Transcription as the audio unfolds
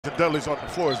Dudley's on the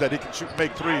floor is that he can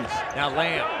make threes. Now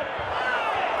Lamb,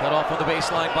 cut off on the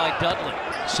baseline by Dudley.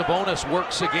 Sabonis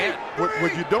works again. What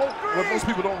most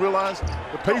people don't realize,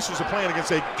 the Pacers are playing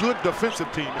against a good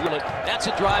defensive team. That's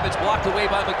a drive. It's blocked away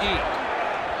by McGee.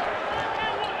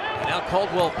 And now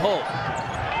Caldwell Pope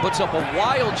puts up a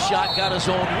wild shot, got his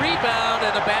own rebound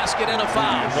and a basket and a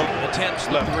foul. Attempts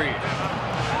the three.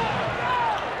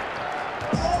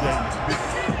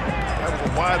 That was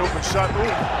a wide open shot.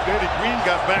 Danny Green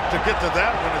got back to get to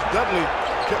that one as Dudley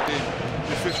kept the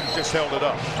officials just held it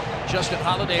up. Justin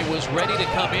Holiday was ready to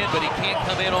come in, but he can't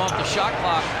come in off the shot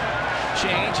clock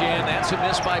change, and that's a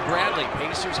miss by Bradley.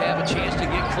 Pacers have a chance to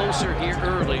get closer here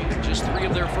early. Just 3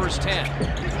 of their first 10.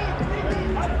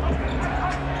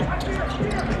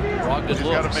 Brogdon looks.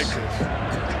 Got to make this.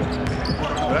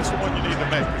 That's the one you need to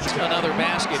make. Another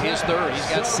basket, his third. He's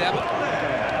got 7.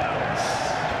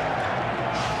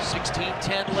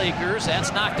 16-10 Lakers.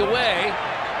 That's knocked away.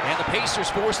 And the Pacers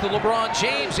force the LeBron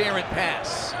James errant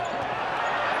pass.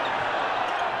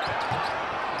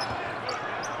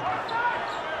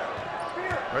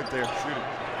 Right there, shoot it.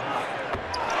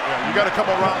 Yeah, you got to come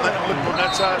around that and look on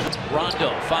that side.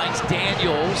 Rondo finds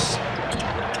Daniels.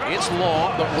 It's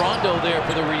long, but Rondo there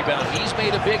for the rebound. He's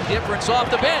made a big difference off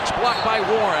the bench. Blocked by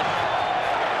Warren.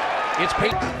 It's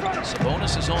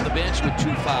Sabonis is on the bench with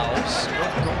 2 fouls.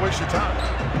 Don't waste your time.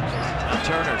 Now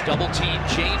Turner double team.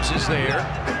 James is there.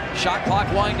 Shot clock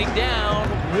winding down.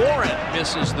 Warren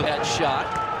misses that shot.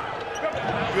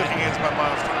 Good hands by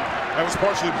Miles Turner. That was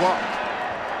partially blocked.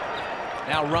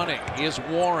 Now running is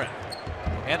Warren.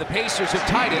 And the Pacers have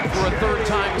tied it for a 3rd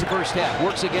time in the first half.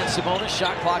 Works against Sabonis.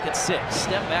 Shot clock at 6.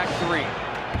 Step back 3.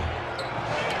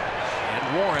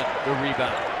 And Warren the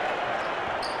rebound.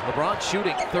 LeBron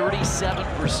shooting 37%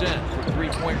 from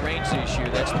 3-point range this year.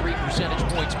 That's 3 percentage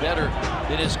points better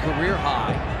than his career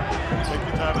high. Take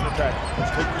your time in attack.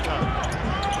 Just take your time.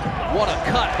 What a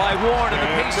cut by Warren, and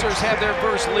the Pacers have their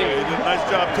first lead. He did a nice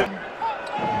job, Tim.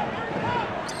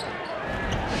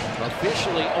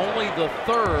 Officially only the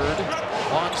 3rd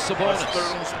on Sabonis.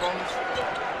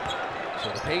 So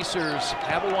the Pacers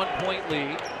have a 1-point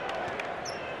lead.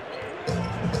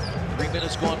 3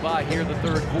 minutes gone by here in the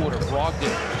 3rd quarter.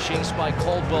 Brogdon chased by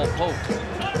Caldwell Pope.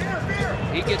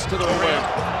 He gets to the rim.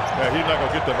 Yeah, he's not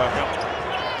gonna get that by him.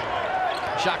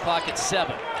 Shot clock at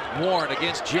 7. Warren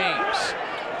against James.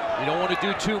 You don't want to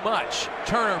do too much.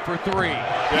 Turner for 3.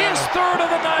 Yeah. His 3rd of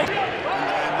the night.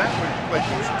 And that way you play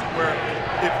positions where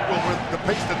with the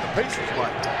pace that the Pacers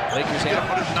like. Lakers have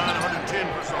 109, 110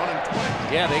 versus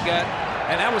 120. Yeah, they got,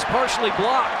 and that was partially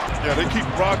blocked. Yeah, they keep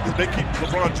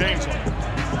LeBron James on.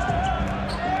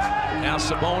 Now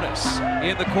Sabonis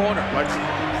in the corner.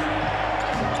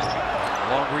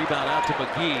 Long rebound out to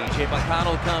McGee. Jay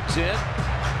McConnell comes in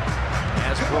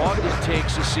as Brogdon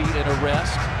takes a seat and a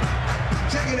rest.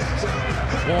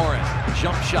 Warren,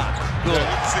 jump shot, good.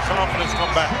 Yeah, see confidence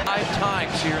come back. 5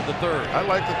 times here in the 3rd. I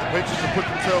like that the Pacers have put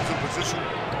themselves in position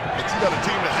that you got a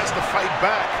team that has to fight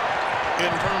back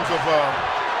in terms of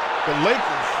the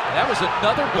Lakers. That was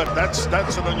another. But that's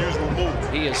an unusual move.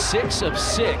 He is 6 of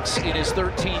 6 in his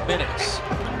 13 minutes.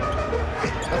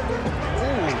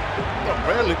 Ooh,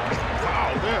 barely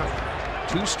foul there.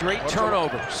 2 straight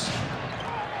turnovers.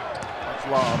 That's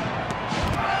lob.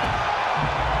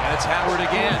 And it's Howard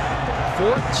again.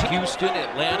 14. Houston,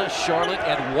 Atlanta, Charlotte,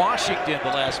 and Washington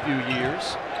the last few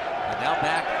years. And now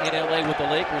back in LA with the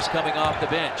Lakers coming off the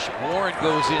bench. Warren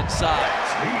goes inside.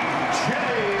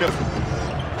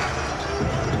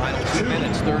 Final 2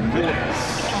 minutes, 3rd quarter.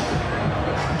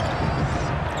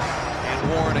 And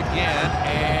Warren again,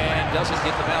 and doesn't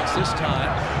get the bounce this time.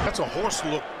 That's a horse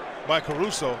look by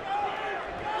Caruso.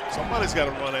 Somebody's got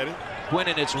to run at it. Quinn,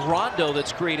 and it's Rondo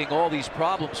that's creating all these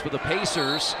problems for the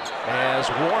Pacers as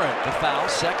Warren, the foul,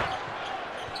 2nd.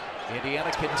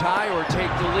 Indiana can tie or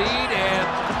take the lead, and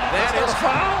that is a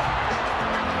foul.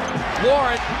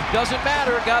 Warren, doesn't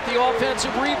matter, got the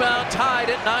offensive rebound, tied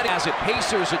at 9. As it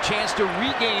Pacers a chance to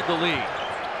regain the lead.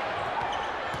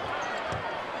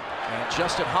 And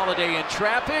Justin Holiday in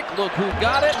traffic, look who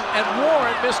got it, and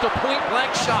Warren missed a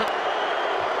point-blank shot.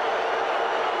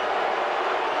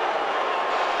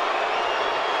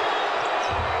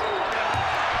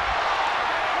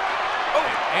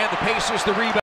 And the Pacers the rebound.